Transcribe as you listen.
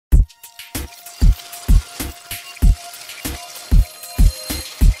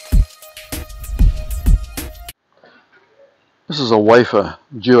This is a wafer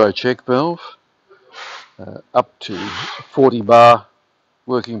duo check valve, up to 40 bar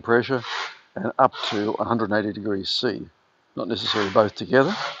working pressure and up to 180 degrees C. Not necessarily both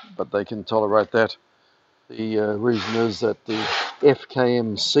together, but they can tolerate that. The reason is that the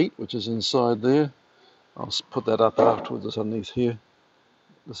FKM seat, which is inside there, I'll put that up afterwards, it's underneath here.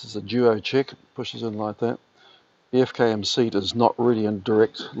 This is a duo check, pushes in like that. The FKM seat is not really in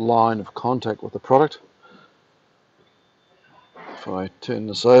direct line of contact with the product. If I turn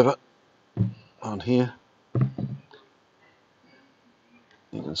this over on here,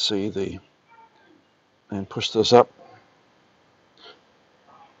 you can see and push this up.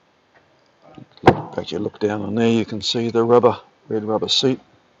 In fact, you look down on there, you can see the red rubber seat,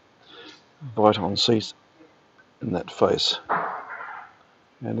 Viton seat in that face.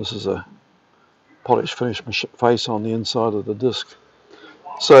 And this is a polished finish face on the inside of the disc.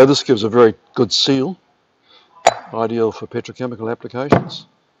 So this gives a very good seal, ideal for petrochemical applications.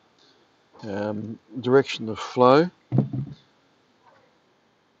 Direction of flow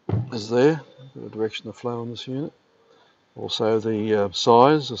is there, the direction of flow on this unit. Also the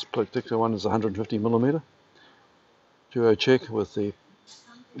size, this particular one is 150 millimeter. Duo check with the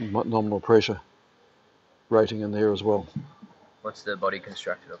nominal pressure rating in there as well. What's the body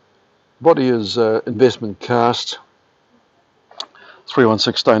constructed of? Body is investment cast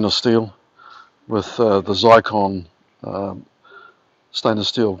 316 stainless steel with the Zycon stainless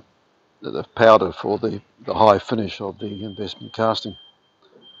steel powder for the high finish of the investment casting,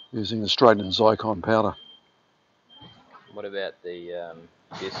 using the straightened Zycon powder. What about the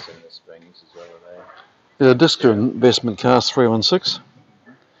discs and the springs as well? Are they? The disc are investment cast 316,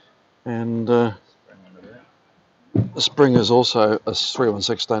 and the spring is also a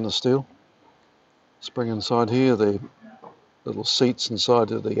 316 stainless steel. Spring inside here, the little seats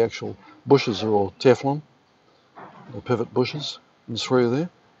inside of the actual bushes are all Teflon, the pivot bushes and through there.